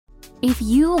If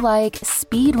you like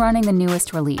speed running the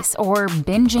newest release or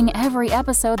binging every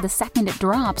episode the second it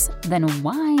drops, then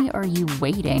why are you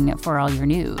waiting for all your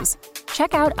news?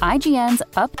 Check out IGN's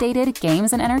updated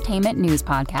Games and Entertainment News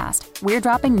podcast. We're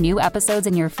dropping new episodes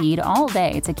in your feed all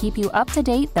day to keep you up to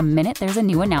date the minute there's a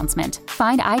new announcement.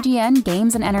 Find IGN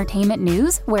Games and Entertainment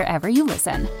News wherever you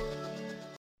listen.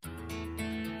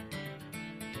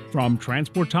 From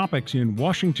Transport Topics in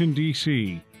Washington,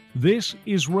 D.C., this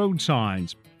is Road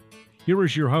Signs. Here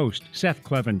is your host, Seth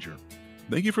Clevenger.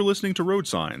 Thank you for listening to Road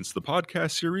Signs, the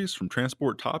podcast series from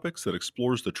Transport Topics that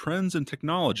explores the trends and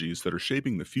technologies that are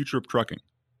shaping the future of trucking.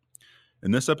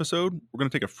 In this episode, we're going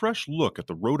to take a fresh look at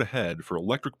the road ahead for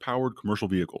electric-powered commercial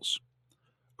vehicles.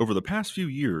 Over the past few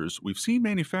years, we've seen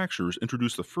manufacturers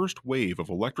introduce the first wave of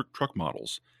electric truck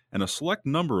models, and a select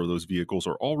number of those vehicles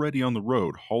are already on the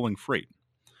road hauling freight.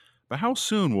 But how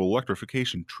soon will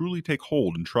electrification truly take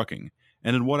hold in trucking,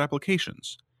 and in what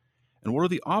applications? And what are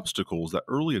the obstacles that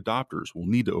early adopters will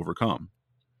need to overcome?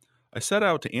 I set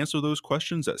out to answer those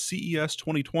questions at CES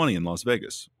 2020 in Las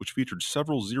Vegas, which featured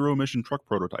several zero-emission truck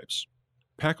prototypes.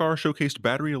 PACCAR showcased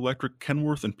battery-electric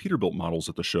Kenworth and Peterbilt models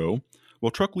at the show,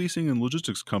 while truck leasing and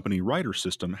logistics company Ryder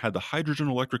System had the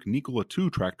hydrogen-electric Nikola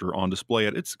 2 tractor on display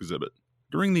at its exhibit.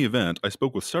 During the event, I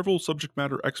spoke with several subject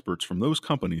matter experts from those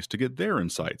companies to get their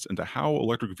insights into how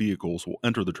electric vehicles will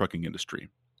enter the trucking industry.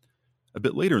 A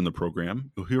bit later in the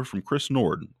program, you'll hear from Chris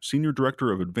Nord, Senior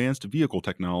Director of Advanced Vehicle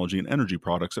Technology and Energy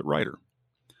Products at Ryder.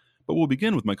 But we'll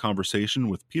begin with my conversation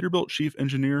with Peterbilt Chief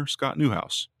Engineer Scott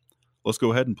Newhouse. Let's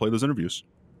go ahead and play those interviews.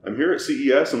 I'm here at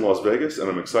CES in Las Vegas, and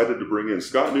I'm excited to bring in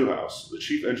Scott Newhouse, the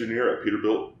Chief Engineer at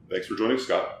Peterbilt. Thanks for joining,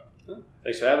 Scott.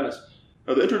 Thanks for having us.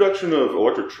 Now, the introduction of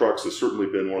electric trucks has certainly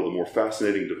been one of the more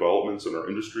fascinating developments in our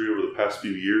industry over the past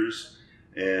few years.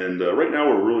 And right now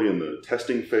we're really in the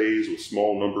testing phase with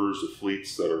small numbers of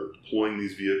fleets that are deploying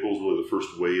these vehicles, really the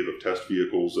first wave of test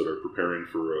vehicles that are preparing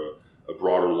for a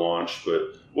broader launch.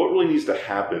 But what really needs to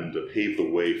happen to pave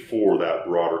the way for that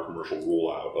broader commercial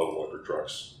rollout of electric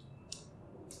trucks?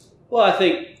 Well, I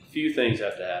think a few things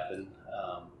have to happen.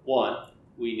 One,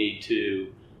 we need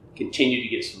to continue to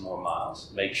get some more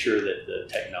miles, make sure that the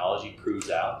technology proves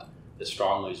out as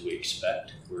strongly as we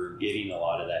expect. We're getting a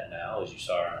lot of that now, as you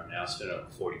saw in our announcement,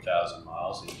 of 40,000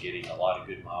 miles, and getting a lot of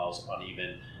good miles on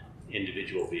even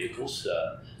individual vehicles.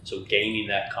 So gaining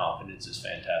that confidence is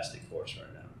fantastic for us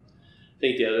right now. I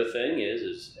think the other thing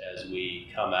is as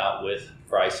we come out with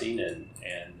pricing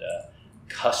and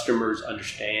customers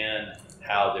understand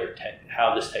how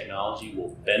this technology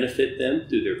will benefit them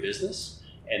through their business,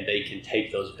 and they can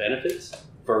take those benefits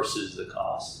versus the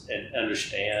costs and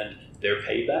understand their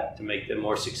payback to make them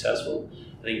more successful.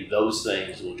 I think those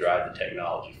things will drive the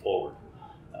technology forward.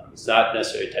 It's not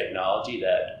necessarily a technology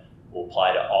that will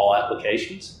apply to all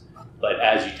applications, but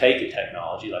as you take a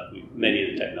technology, like many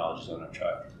of the technologies on our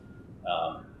truck,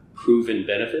 proven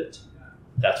benefit,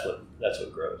 that's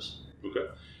what grows. Okay.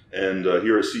 And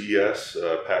here at CES,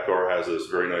 PACCAR has this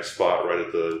very nice spot right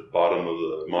at the bottom of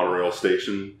the monorail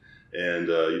station, and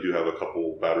you do have a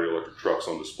couple battery electric trucks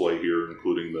on display here,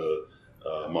 including the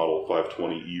Model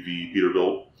 520 EV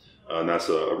Peterbilt, and that's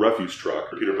a refuse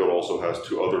truck. Peterbilt also has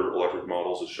two other electric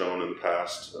models as shown in the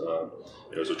past.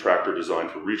 There's a tractor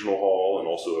designed for regional haul and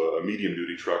also a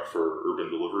medium-duty truck for urban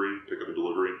delivery, pickup and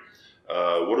delivery.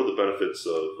 What are the benefits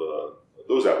of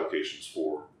those applications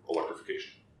for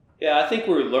electrification? Yeah, I think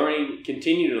we're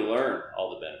continue to learn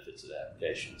all the benefits of the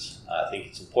applications. I think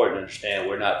it's important to understand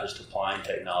we're not just applying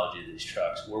technology to these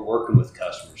trucks. We're working with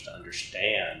customers to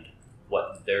understand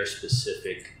what their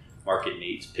specific market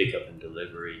needs, pickup and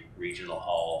delivery, regional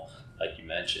haul, like you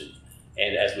mentioned.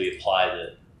 And as we apply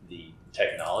the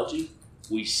technology,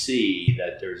 we see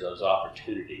that there's those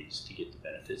opportunities to get the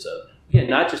benefits of, again,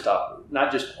 not just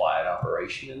quiet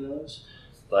operation in those,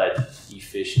 but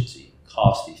efficiency,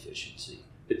 cost efficiency,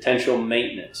 potential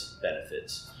maintenance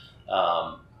benefits.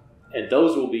 And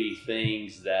those will be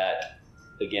things that,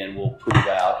 again, will prove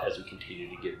out as we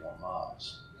continue to get more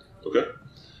miles. Okay.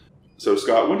 So,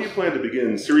 Scott, when do you plan to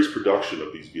begin series production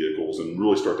of these vehicles and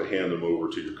really start to hand them over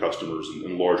to your customers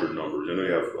in larger numbers? I know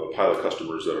you have pilot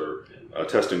customers that are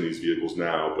testing these vehicles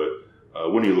now,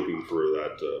 but when are you looking for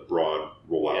that broad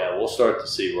rollout? Yeah, we'll start to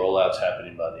see rollouts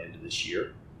happening by the end of this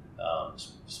year,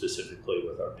 specifically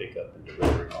with our pickup and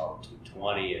delivery Model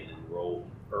 220, and then roll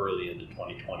early into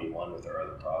 2021 with our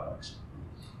other products.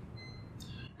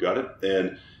 Got it.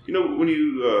 And when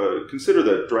you consider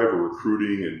that driver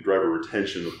recruiting and driver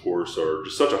retention, of course, are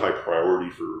just such a high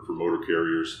priority for motor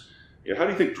carriers, how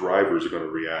do you think drivers are going to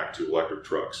react to electric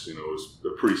trucks? It's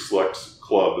a pretty select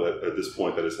club at this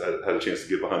point that has had a chance to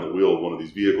get behind the wheel of one of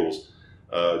these vehicles.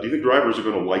 Do you think drivers are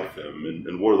going to like them,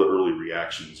 and what are the early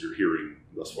reactions you're hearing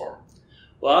thus far?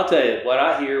 Well, I'll tell you what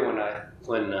I hear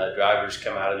when drivers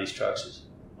come out of these trucks is,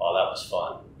 "Oh, that was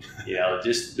fun."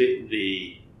 Just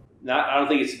I don't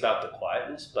think it's about the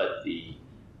quietness, but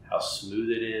how smooth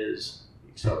it is, the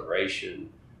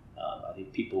acceleration. I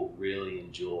think people really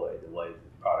enjoy the way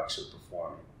the products are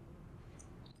performing.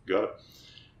 Got it.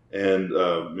 And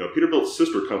Peterbilt's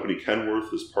sister company Kenworth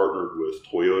has partnered with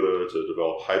Toyota to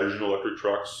develop hydrogen electric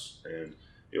trucks, and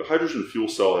hydrogen fuel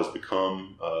cell has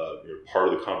become part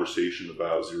of the conversation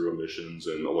about zero emissions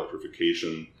and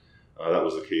electrification. That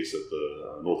was the case at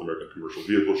the North American Commercial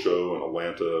Vehicle Show in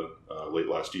Atlanta late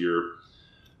last year.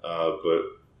 But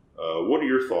what are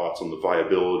your thoughts on the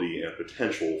viability and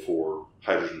potential for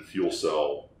hydrogen fuel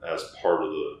cell as part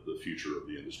of the future of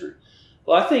the industry?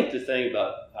 Well, I think the thing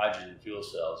about hydrogen fuel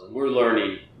cells, and we're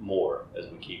learning more as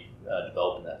we keep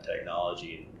developing that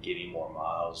technology and getting more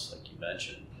miles, like you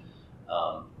mentioned.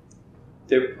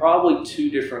 There are probably two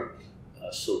different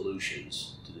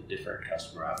solutions to the different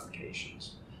customer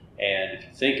applications. And if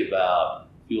you think about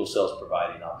fuel cells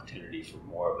providing opportunity for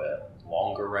more of a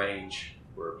longer range,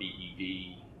 where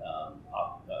BEV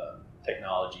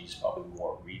technology is probably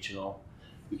more regional,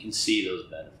 we can see those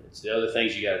benefits. The other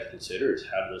things you got to consider is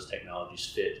how do those technologies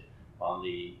fit on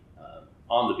the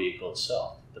vehicle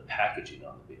itself, the packaging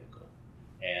on the vehicle.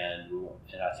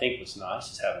 And I think what's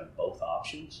nice is having both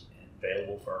options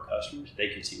available for our customers. They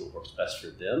can see what works best for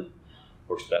them,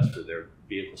 works best for their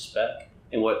vehicle spec,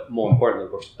 and what more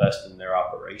importantly works best in their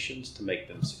operations to make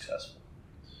them successful.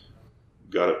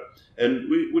 Got it. And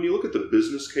when you look at the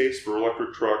business case for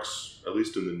electric trucks, at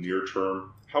least in the near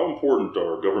term, how important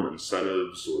are government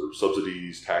incentives or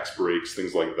subsidies, tax breaks,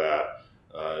 things like that?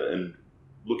 And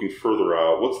looking further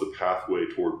out, what's the pathway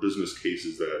toward business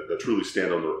cases that truly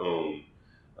stand on their own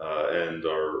and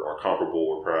are comparable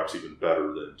or perhaps even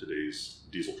better than today's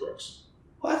diesel trucks?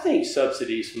 Well, I think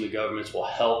subsidies from the governments will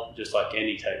help, just like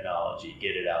any technology,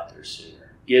 get it out there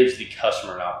sooner. Gives the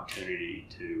customer an opportunity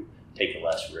to take a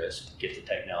less risk, get the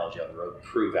technology on the road,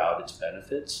 prove out its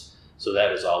benefits. So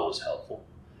that is always helpful.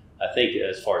 I think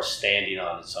as far as standing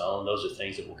on its own, those are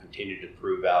things that will continue to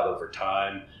prove out over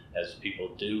time. As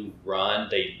people do run,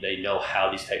 they know how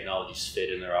these technologies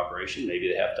fit in their operation. Maybe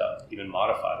they have to even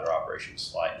modify their operation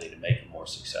slightly to make it more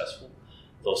successful.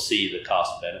 They'll see the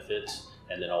cost benefits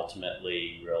and then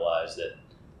ultimately realize that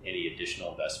any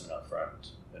additional investment up front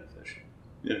is beneficial.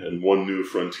 Yeah, and one new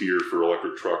frontier for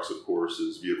electric trucks, of course,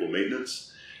 is vehicle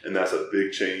maintenance. And that's a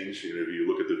big change. If you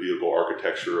look at the vehicle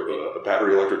architecture of a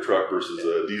battery electric truck versus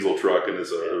a diesel truck, and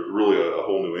it's really a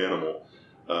whole new animal.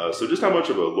 So just how much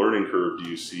of a learning curve do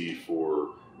you see for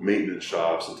maintenance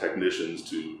shops and technicians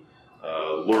to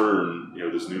learn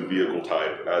this new vehicle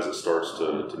type as it starts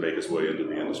to make its way into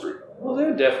the industry? Well, there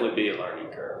would definitely be a learning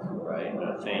curve, right? And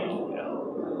I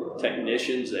think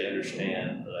technicians, they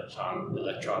understand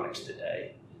electronics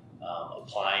today.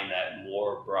 Applying that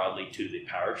more broadly to the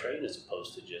powertrain as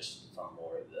opposed to just from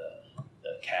more of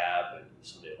the cab and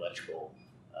some of the electrical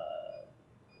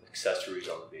accessories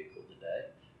on the vehicle today.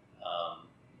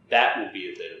 That will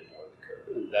be a bit of more of the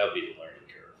curve. That would be the learning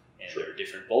curve. And Sure. There are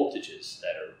different voltages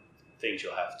that are things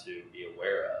you'll have to be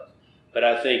aware of. But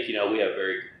I think we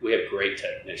have great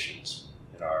technicians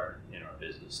in our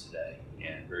business today,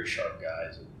 and very sharp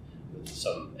guys with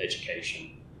some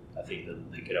education. I think they'll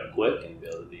pick it up quick and be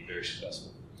able to be very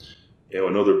successful.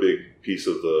 Another big piece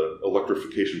of the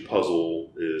electrification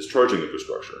puzzle is charging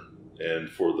infrastructure. And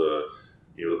for the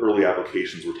early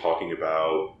applications we're talking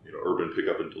about, urban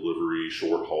pickup and delivery,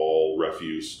 short haul,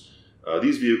 refuse,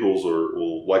 these vehicles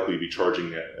will likely be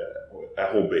charging at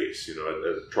home base,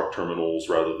 at truck terminals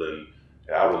rather than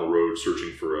out on the road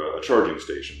searching for a charging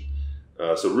station.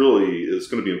 So really, it's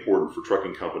going to be important for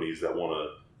trucking companies that want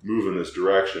to move in this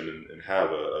direction and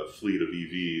have a fleet of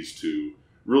EVs to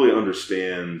really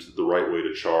understand the right way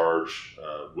to charge,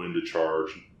 when to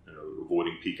charge,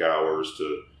 avoiding peak hours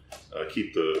to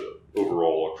keep the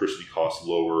overall electricity costs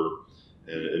lower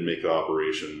and make the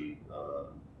operation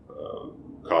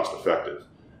cost effective.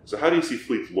 So how do you see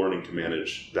fleets learning to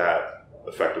manage that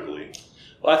effectively?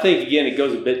 Well, I think, again, it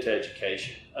goes a bit to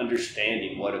education,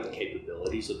 understanding what are the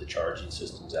capabilities of the charging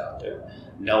systems out there,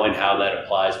 knowing how that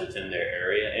applies within their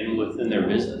area and within their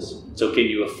business. So can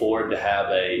you afford to have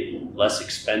a less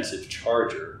expensive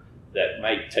charger that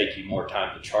might take you more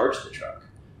time to charge the truck?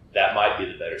 That might be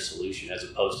the better solution as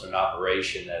opposed to an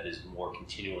operation that is more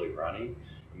continually running.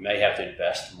 You may have to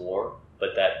invest more,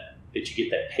 but you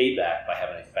get that payback by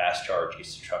having a fast charge,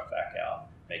 gets the truck back out,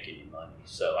 making you money.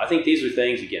 So I think these are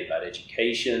things, again, about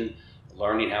education,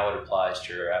 learning how it applies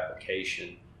to your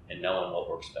application, and knowing what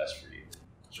works best for you.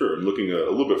 Sure, and looking a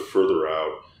little bit further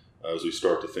out as we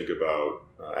start to think about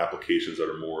applications that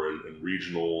are more in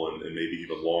regional and maybe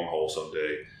even long haul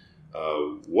someday,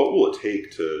 what will it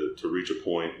take to reach a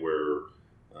point where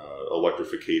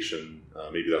electrification,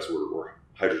 maybe that's where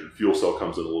hydrogen fuel cell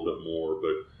comes in a little bit more,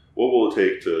 but what will it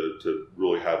take to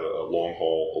really have a long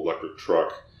haul electric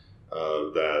truck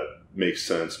that makes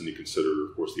sense when you consider,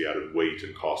 of course, the added weight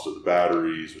and cost of the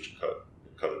batteries, which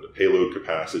cut into payload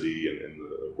capacity and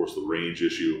of course, the range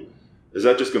issue? Is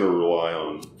that just going to rely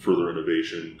on further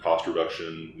innovation, cost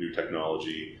reduction, new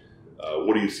technology?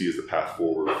 What do you see as the path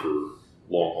forward for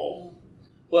long haul?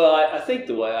 Well, I think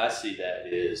the way I see that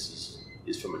is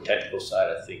from a technical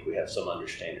side, I think we have some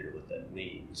understanding of what that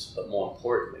means. But more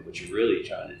importantly, what you're really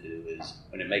trying to do is,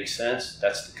 when it makes sense,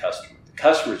 that's the customer. The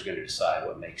customer is going to decide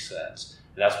what makes sense.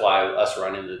 And that's why us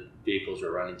running the vehicles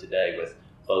we're running today with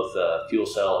both fuel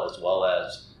cell as well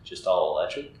as just all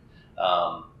electric,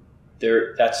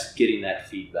 that's getting that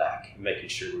feedback and making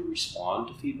sure we respond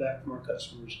to feedback from our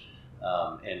customers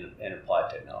and apply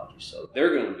technology. So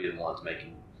they're going to be the ones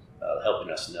helping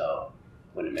us know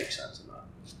when it makes sense or not.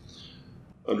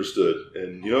 Understood.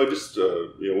 And just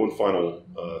one final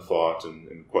thought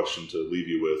and question to leave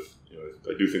you with.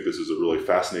 I do think this is a really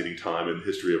fascinating time in the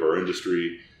history of our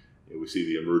industry. We see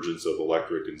the emergence of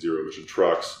electric and zero emission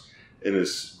trucks, and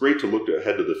it's great to look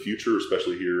ahead to the future,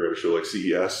 especially here at a show like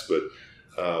CES.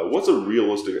 But what's a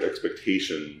realistic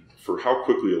expectation for how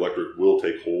quickly electric will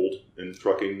take hold in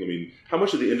trucking? I mean, how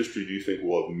much of the industry do you think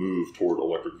will have moved toward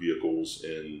electric vehicles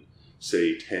in,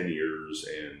 say, 10 years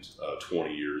and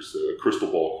 20 years? A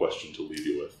crystal ball question to leave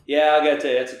you with. Yeah, I got to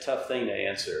tell you, that's a tough thing to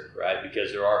answer, right?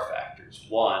 Because there are factors.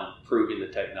 One, proving the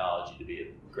technology to be a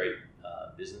great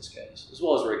business case, as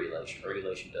well as regulation.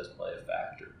 Regulation does play a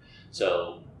factor.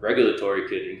 So regulatory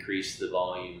could increase the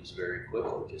volumes very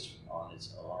quickly just on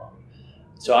its own.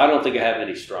 So I don't think I have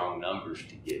any strong numbers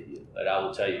to give you, but I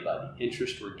will tell you about the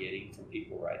interest we're getting from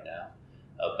people right now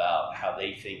about how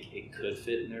they think it could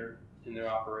fit in their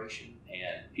operation.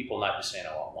 And people not just saying,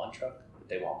 I want one truck, but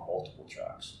they want multiple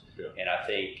trucks. Yeah. And I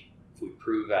think if we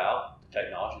prove out the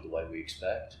technology the way we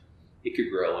expect, it could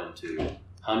grow into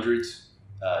hundreds,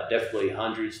 definitely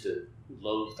hundreds to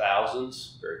low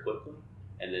thousands very quickly,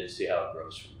 and then see how it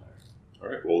grows from there. All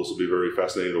right. Well, this will be very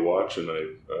fascinating to watch, and I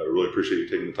really appreciate you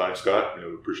taking the time, Scott.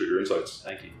 Appreciate your insights.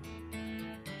 Thank you.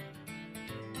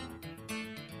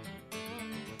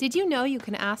 Did you know you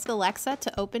can ask Alexa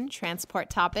to open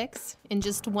Transport Topics? In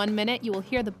just 1 minute, you will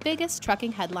hear the biggest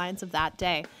trucking headlines of that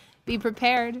day. Be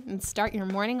prepared and start your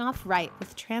morning off right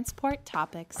with Transport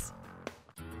Topics.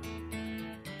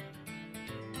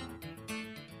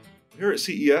 Here at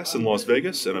CES in Las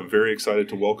Vegas, and I'm very excited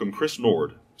to welcome Chris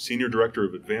Nord, Senior Director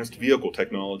of Advanced Vehicle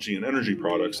Technology and Energy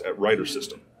Products at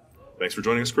RS27. Thanks for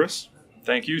joining us, Chris.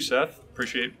 Thank you, Seth.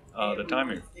 Appreciate the time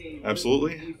here.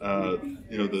 Absolutely.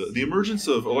 The emergence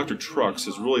of electric trucks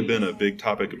has really been a big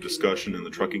topic of discussion in the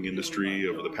trucking industry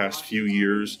over the past few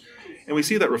years, and we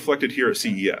see that reflected here at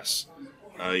CES.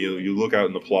 You look out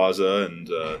in the plaza, and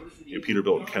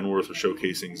Peterbilt and Kenworth are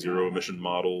showcasing zero-emission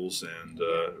models, and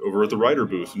over at the Ryder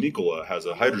booth, Nikola has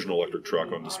a hydrogen electric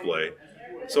truck on display.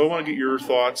 So I want to get your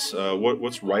thoughts.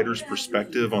 What's Ryder's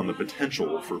perspective on the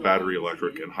potential for battery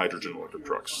electric and hydrogen electric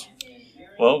trucks?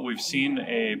 Well, we've seen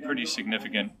a pretty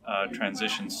significant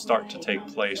transition start to take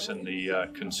place in the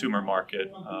consumer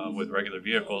market with regular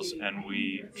vehicles, and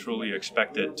we truly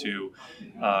expect it to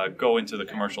go into the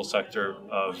commercial sector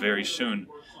very soon,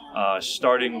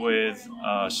 starting with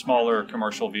smaller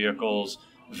commercial vehicles,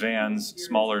 vans,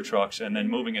 smaller trucks, and then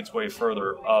moving its way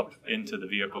further up into the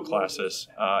vehicle classes,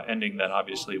 ending then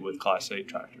obviously with Class 8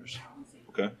 tractors.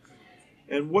 Okay.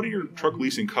 And what are your truck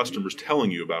leasing customers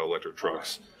telling you about electric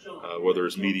trucks, whether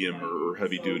it's medium or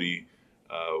heavy duty?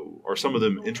 Are some of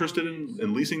them interested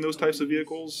in leasing those types of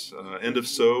vehicles? And if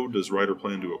so, does Ryder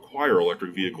plan to acquire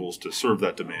electric vehicles to serve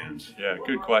that demand? Yeah,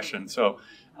 good question. So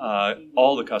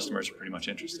all the customers are pretty much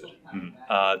interested.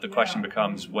 The question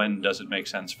becomes, when does it make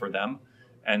sense for them?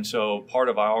 And so part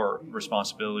of our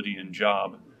responsibility and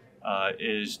job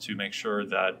is to make sure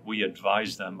that we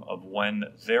advise them of when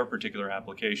their particular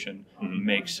application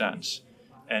makes sense.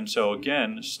 And so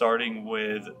again, starting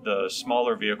with the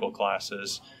smaller vehicle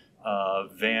classes,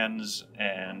 vans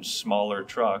and smaller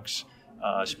trucks,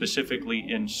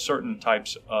 specifically in certain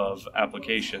types of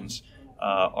applications,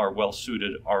 are well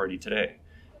suited already today.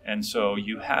 And so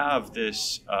you have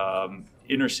this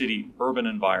inner city urban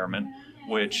environment,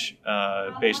 which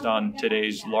based on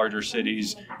today's larger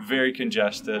cities, very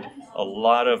congested, a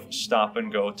lot of stop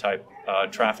and go type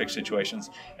traffic situations.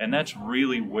 And that's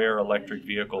really where electric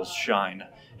vehicles shine.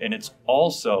 And it's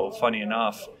also, funny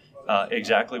enough,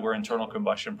 exactly where internal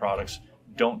combustion products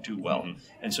don't do well.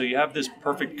 And so you have this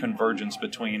perfect convergence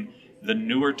between the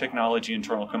newer technology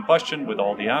internal combustion with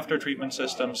all the after treatment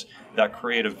systems that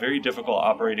create a very difficult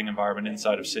operating environment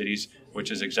inside of cities, which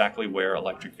is exactly where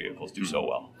electric vehicles do so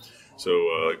well. So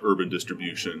urban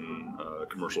distribution,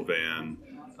 commercial van,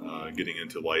 getting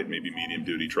into light, maybe medium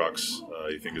duty trucks,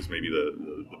 you think is maybe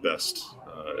the best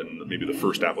and maybe the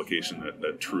first application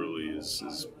that truly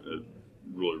is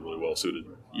really, really well suited.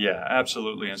 Yeah,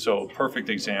 absolutely. And so perfect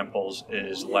examples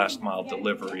is last mile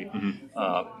delivery,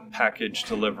 package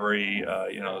delivery,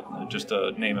 just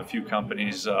to name a few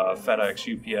companies, FedEx,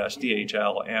 UPS,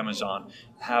 DHL, Amazon,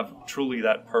 have truly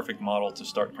that perfect model to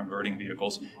start converting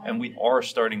vehicles. And we are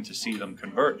starting to see them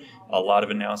convert. A lot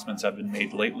of announcements have been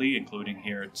made lately, including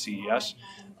here at CES,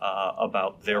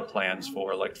 about their plans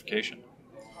for electrification.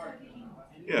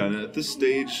 Yeah, and at this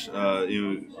stage,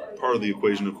 part of the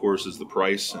equation, of course, is the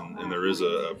price, and there is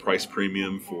a price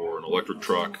premium for an electric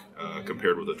truck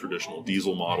compared with a traditional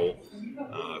diesel model.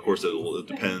 Of course, it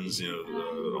depends,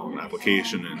 on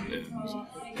application and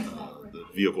the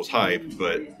vehicle's hype,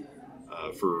 but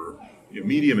for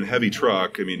medium and heavy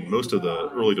truck, I mean, most of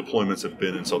the early deployments have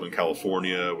been in Southern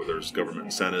California, where there's government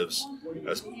incentives.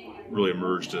 That's really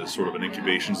emerged as sort of an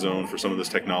incubation zone for some of this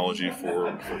technology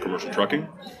for commercial trucking.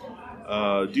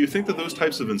 Do you think that those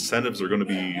types of incentives are going to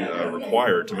be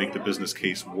required to make the business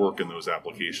case work in those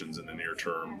applications in the near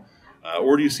term?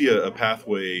 Or do you see a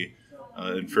pathway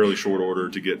in fairly short order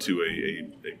to get to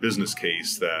a business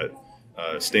case that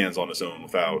stands on its own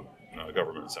without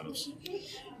government incentives?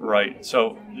 Right.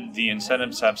 So the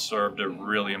incentives have served a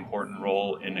really important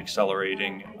role in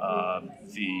accelerating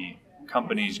the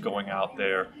companies going out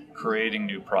there, creating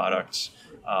new products,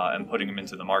 and putting them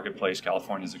into the marketplace.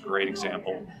 California is a great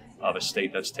example of a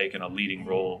state that's taken a leading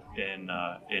role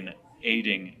in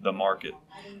aiding the market.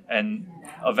 And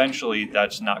eventually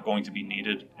that's not going to be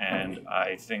needed, and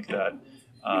I think that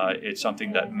it's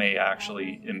something that may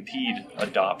actually impede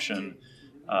adoption.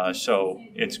 So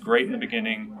it's great in the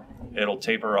beginning, it'll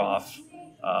taper off,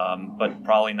 but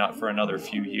probably not for another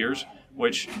few years,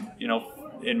 which,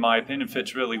 in my opinion,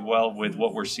 fits really well with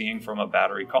what we're seeing from a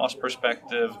battery cost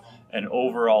perspective and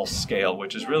overall scale,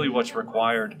 which is really what's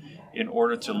required in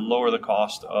order to lower the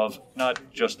cost of not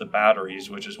just the batteries,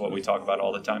 which is what we talk about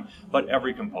all the time, but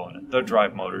every component, the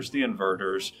drive motors, the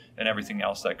inverters, and everything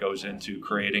else that goes into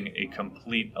creating a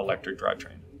complete electric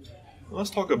drivetrain. Let's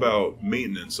talk about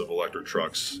maintenance of electric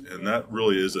trucks, and that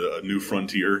really is a new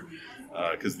frontier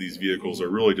because these vehicles are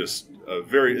really just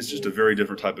it's just a very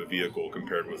different type of vehicle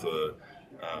compared with a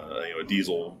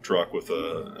diesel truck with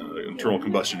an internal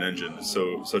combustion engine. It's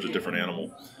such a different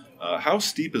animal. How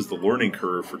steep is the learning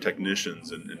curve for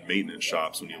technicians and maintenance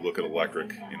shops when you look at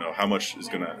electric? How much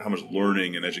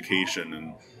learning and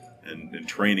education and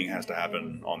training has to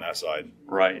happen on that side?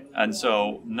 Right. And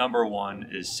so number one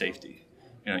is safety.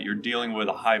 You're dealing with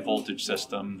a high voltage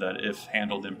system that, if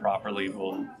handled improperly,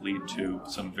 will lead to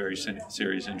some very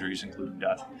serious injuries, including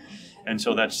death. And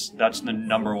so that's the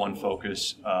number one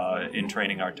focus in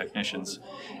training our technicians.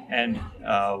 And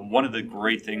one of the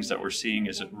great things that we're seeing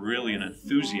is really an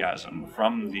enthusiasm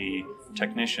from the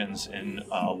technicians in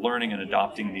learning and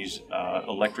adopting these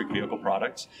electric vehicle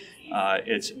products.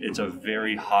 It's a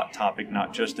very hot topic,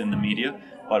 not just in the media,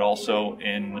 but also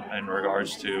in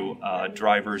regards to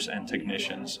drivers and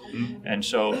technicians. And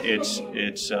so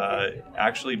it's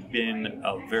actually been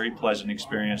a very pleasant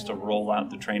experience to roll out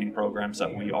the training programs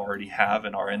that we already have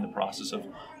and are in the process of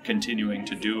continuing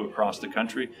to do across the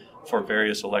country for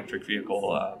various electric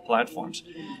vehicle platforms.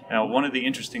 Now, one of the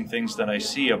interesting things that I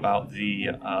see about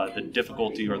the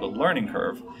difficulty or the learning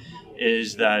curve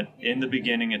is that in the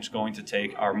beginning it's going to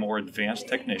take our more advanced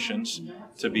technicians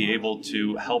to be able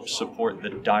to help support the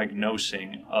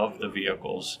diagnosing of the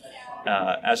vehicles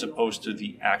as opposed to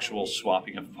the actual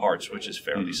swapping of parts, which is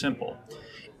fairly simple.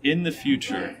 In the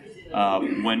future,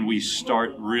 when we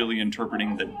start really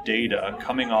interpreting the data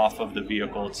coming off of the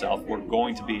vehicle itself, we're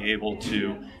going to be able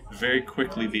to very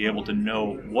quickly be able to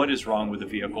know what is wrong with the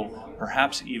vehicle,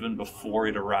 perhaps even before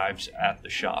it arrives at the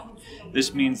shop.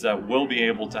 This means that we'll be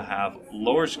able to have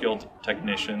lower skilled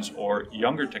technicians or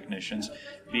younger technicians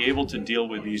be able to deal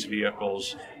with these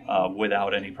vehicles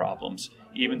without any problems,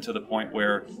 even to the point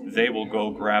where they will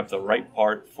go grab the right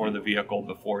part for the vehicle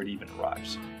before it even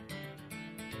arrives.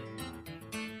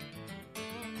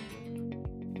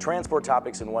 Transport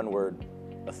topics in one word: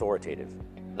 authoritative.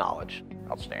 Knowledge.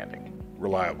 Outstanding.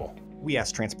 Reliable. We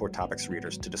asked Transport Topics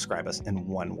readers to describe us in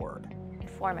one word.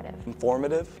 Informative.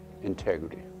 Informative.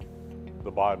 Integrity.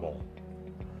 The Bible.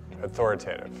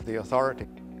 Authoritative. The authority.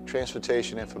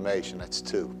 Transportation information, that's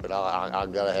two, but I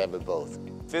gotta have it both.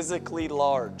 Physically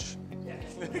large.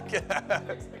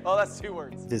 Oh, that's 2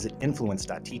 words. Visit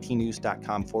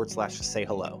influence.ttnews.com/say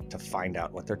hello to find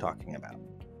out what they're talking about.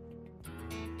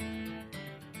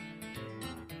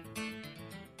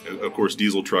 Of course,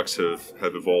 diesel trucks have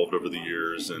evolved over the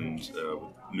years, and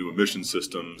new emission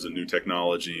systems and new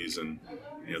technologies, and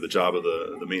the job of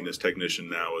the maintenance technician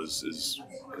now has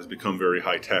become very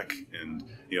high tech, and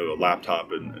a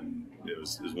laptop and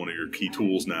is one of your key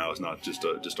tools now. It's not just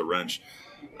a wrench.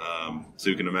 So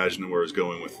you can imagine where it's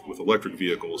going with electric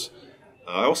vehicles.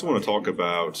 I also want to talk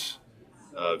about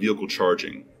vehicle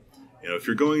charging. If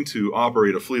you're going to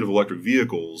operate a fleet of electric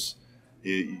vehicles,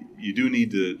 you do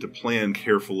need to plan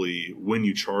carefully when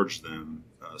you charge them,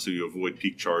 so you avoid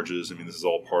peak charges. I mean, this is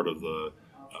all part of the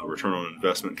return on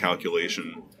investment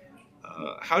calculation.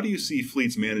 How do you see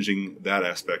fleets managing that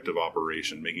aspect of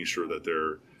operation, making sure that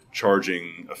they're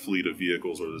charging a fleet of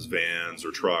vehicles, whether it's vans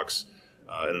or trucks,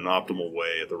 in an optimal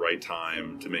way at the right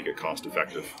time to make it cost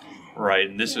effective? Right,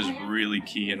 and this is really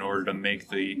key in order to make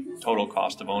the total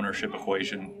cost of ownership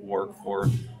equation work for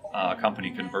a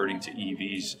company converting to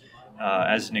EVs.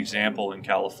 As an example, in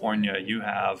California, you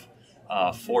have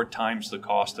 4 times the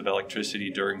cost of electricity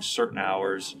during certain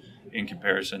hours in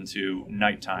comparison to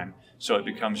nighttime. So it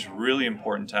becomes really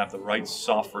important to have the right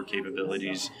software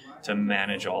capabilities to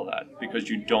manage all that, because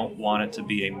you don't want it to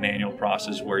be a manual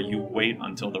process where you wait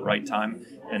until the right time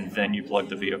and then you plug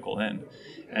the vehicle in.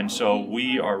 And so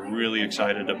we are really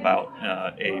excited about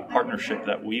a partnership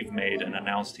that we've made and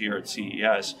announced here at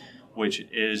CES, which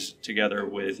is together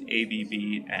with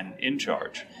ABB and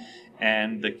InCharge.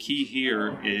 And the key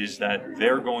here is that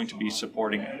they're going to be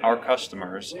supporting our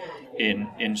customers in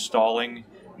installing,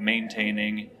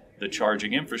 maintaining the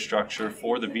charging infrastructure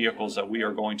for the vehicles that we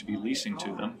are going to be leasing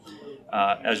to them,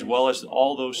 as well as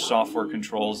all those software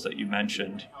controls that you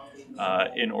mentioned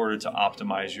in order to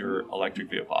optimize your electric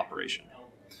vehicle operation.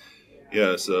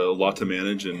 Yeah, it's a lot to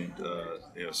manage, and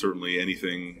certainly any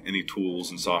tools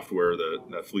and software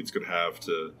that fleets could have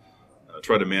to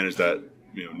try to manage that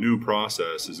new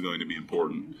process is going to be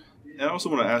important. And I also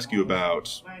want to ask you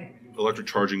about electric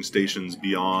charging stations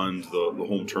beyond the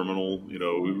home terminal. We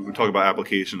talk about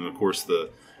application, and of course the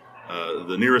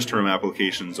nearest term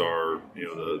applications are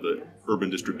the urban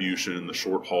distribution, the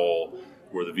short haul,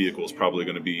 where the vehicle is probably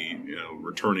going to be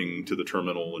returning to the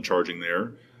terminal and charging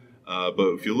there.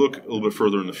 But if you look a little bit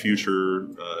further in the future,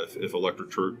 if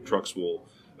electric trucks will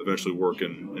eventually work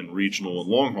in regional and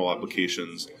long haul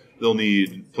applications, they'll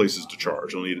need places to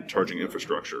charge. They'll need charging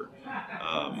infrastructure.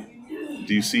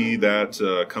 Do you see that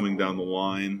coming down the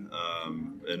line,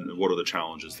 and what are the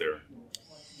challenges there?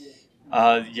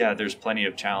 Yeah, there's plenty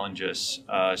of challenges.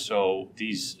 So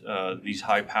these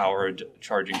high-powered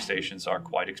charging stations are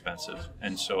quite expensive,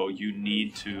 and so you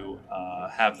need to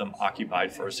have them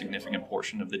occupied for a significant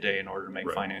portion of the day in order to make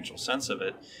financial sense of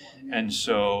it. And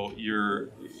so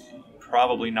you're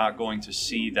probably not going to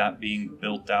see that being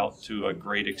built out to a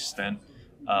great extent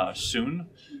soon,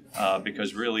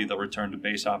 because really the return to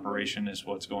base operation is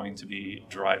what's going to be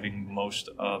driving most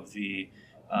of the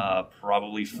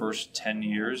probably first 10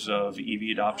 years of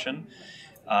EV adoption.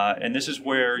 And this is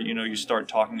where, you start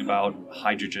talking about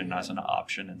hydrogen as an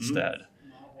option instead.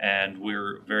 And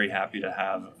we're very happy to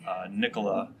have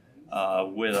Nikola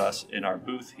with us in our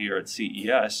booth here at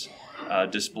CES,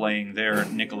 displaying their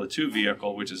Nikola 2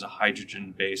 vehicle, which is a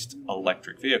hydrogen-based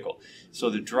electric vehicle. So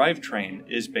the drivetrain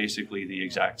is basically the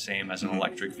exact same as an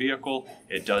electric vehicle.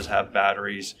 It does have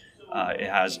batteries. It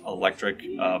has electric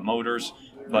motors.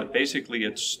 But basically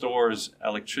it stores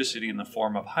electricity in the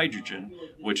form of hydrogen,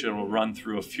 which it will run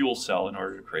through a fuel cell in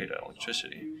order to create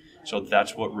electricity. So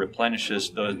that's what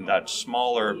replenishes that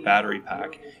smaller battery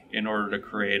pack in order to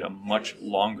create a much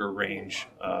longer range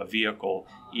vehicle,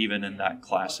 even in that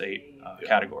Class 8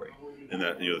 category. And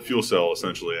that the fuel cell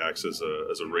essentially acts as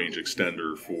a range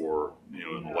extender for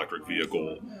an electric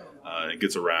vehicle. It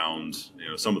gets around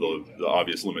some of the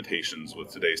obvious limitations with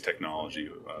today's technology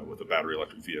with a battery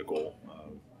electric vehicle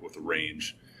with the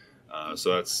range.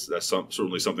 So that's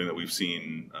certainly something that we've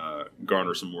seen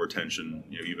garner some more attention.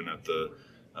 Even at the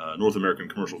North American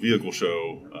Commercial Vehicle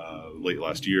Show late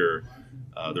last year,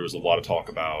 there was a lot of talk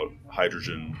about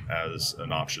hydrogen as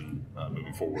an option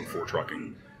moving forward for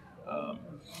trucking.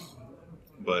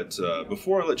 But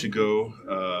before I let you go,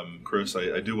 Chris,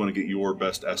 I do want to get your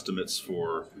best estimates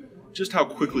for just how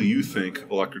quickly you think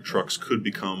electric trucks could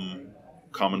become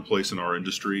commonplace in our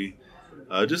industry.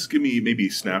 Just give me maybe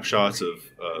snapshots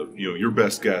of your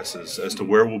best guess as to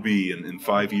where we'll be in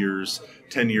 5 years,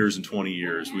 10 years, and 20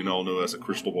 years. We all know that's a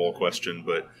crystal ball question,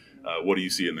 but what do you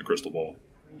see in the crystal ball?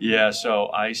 Yeah,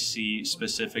 so I see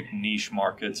specific niche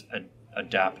markets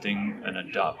adopting,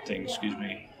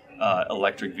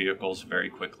 electric vehicles very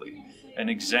quickly. An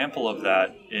example of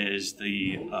that is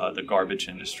the garbage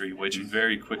industry, which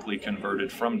very quickly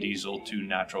converted from diesel to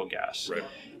natural gas. Right.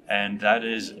 And that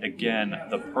is, again,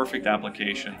 the perfect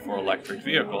application for electric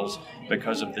vehicles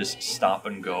because of this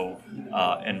stop-and-go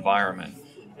environment.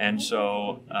 And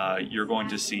so you're going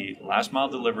to see last-mile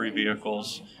delivery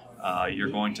vehicles,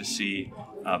 you're going to see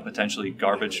potentially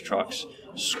garbage trucks,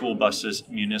 school buses,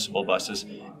 municipal buses,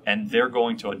 and they're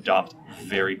going to adopt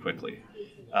very quickly.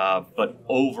 But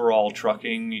overall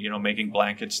trucking, making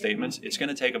blanket statements, it's going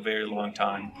to take a very long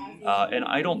time. And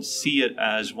I don't see it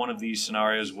as one of these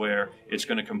scenarios where it's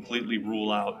going to completely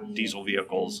rule out diesel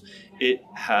vehicles. It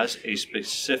has a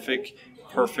specific,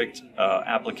 perfect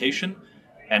application,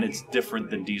 and it's different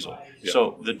than diesel. Yeah.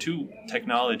 So the two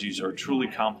technologies are truly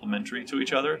complementary to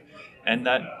each other, and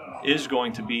that is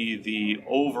going to be the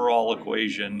overall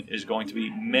equation, is going to be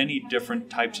many different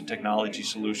types of technology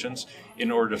solutions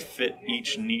in order to fit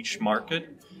each niche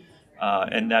market.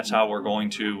 And that's how we're going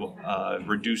to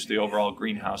reduce the overall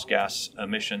greenhouse gas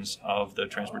emissions of the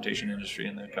transportation industry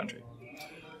in the country.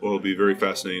 Well, it'll be very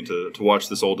fascinating to watch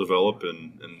this all develop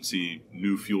and see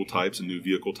new fuel types and new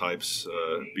vehicle types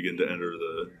begin to enter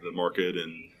the market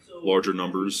in larger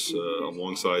numbers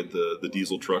alongside the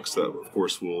diesel trucks that, of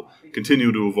course, will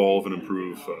continue to evolve and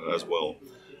improve as well.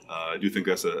 I do think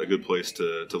that's a good place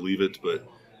to leave it, but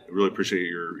I really appreciate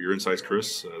your insights,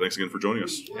 Chris. Thanks again for joining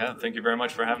us. Yeah, thank you very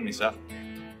much for having me, Seth.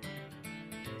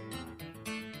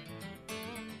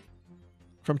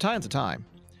 From time to time,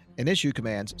 an issue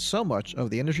commands so much of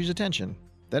the industry's attention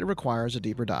that it requires a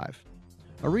deeper dive.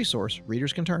 A resource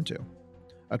readers can turn to.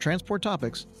 A Transport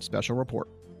Topics special report.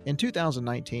 In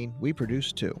 2019, we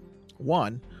produced two.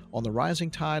 One on the rising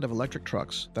tide of electric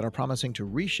trucks that are promising to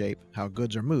reshape how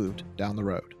goods are moved down the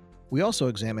road. We also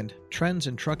examined trends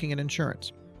in trucking and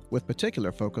insurance, with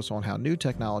particular focus on how new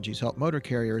technologies help motor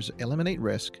carriers eliminate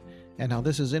risk and how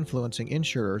this is influencing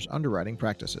insurers' underwriting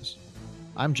practices.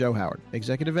 I'm Joe Howard,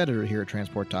 Executive Editor here at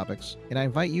Transport Topics, and I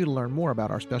invite you to learn more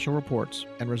about our special reports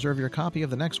and reserve your copy of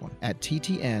the next one at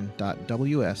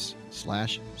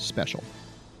ttn.ws/special.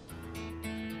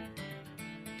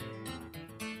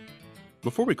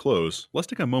 Before we close, let's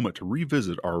take a moment to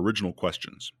revisit our original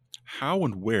questions. How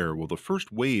and where will the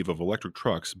first wave of electric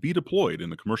trucks be deployed in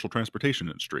the commercial transportation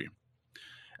industry?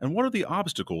 And what are the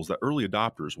obstacles that early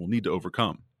adopters will need to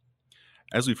overcome?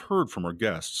 As we've heard from our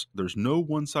guests, there's no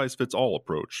one-size-fits-all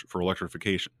approach for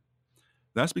electrification.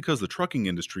 That's because the trucking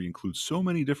industry includes so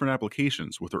many different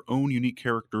applications with their own unique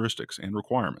characteristics and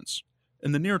requirements.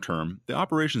 In the near term, the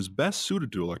operations best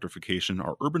suited to electrification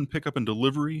are urban pickup and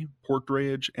delivery, port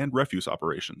drayage, and refuse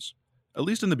operations. At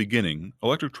least in the beginning,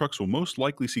 electric trucks will most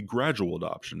likely see gradual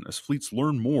adoption as fleets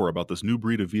learn more about this new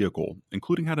breed of vehicle,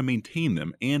 including how to maintain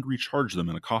them and recharge them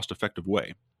in a cost-effective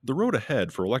way. The road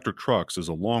ahead for electric trucks is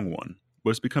a long one,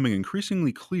 but it's becoming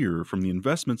increasingly clear from the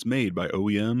investments made by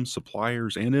OEMs,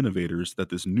 suppliers, and innovators that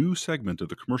this new segment of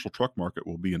the commercial truck market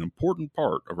will be an important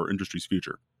part of our industry's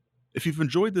future. If you've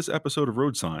enjoyed this episode of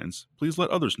Road Signs, please let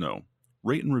others know.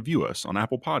 Rate and review us on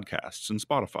Apple Podcasts and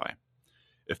Spotify.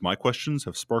 If my questions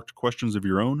have sparked questions of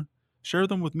your own, share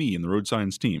them with me and the Road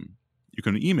Signs team. You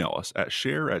can email us at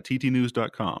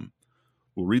share@ttnews.com.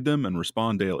 We'll read them and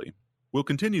respond daily. We'll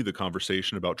continue the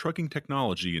conversation about trucking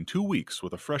technology in 2 weeks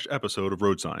with a fresh episode of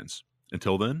Road Signs.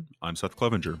 Until then, I'm Seth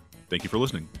Clevenger. Thank you for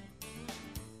listening.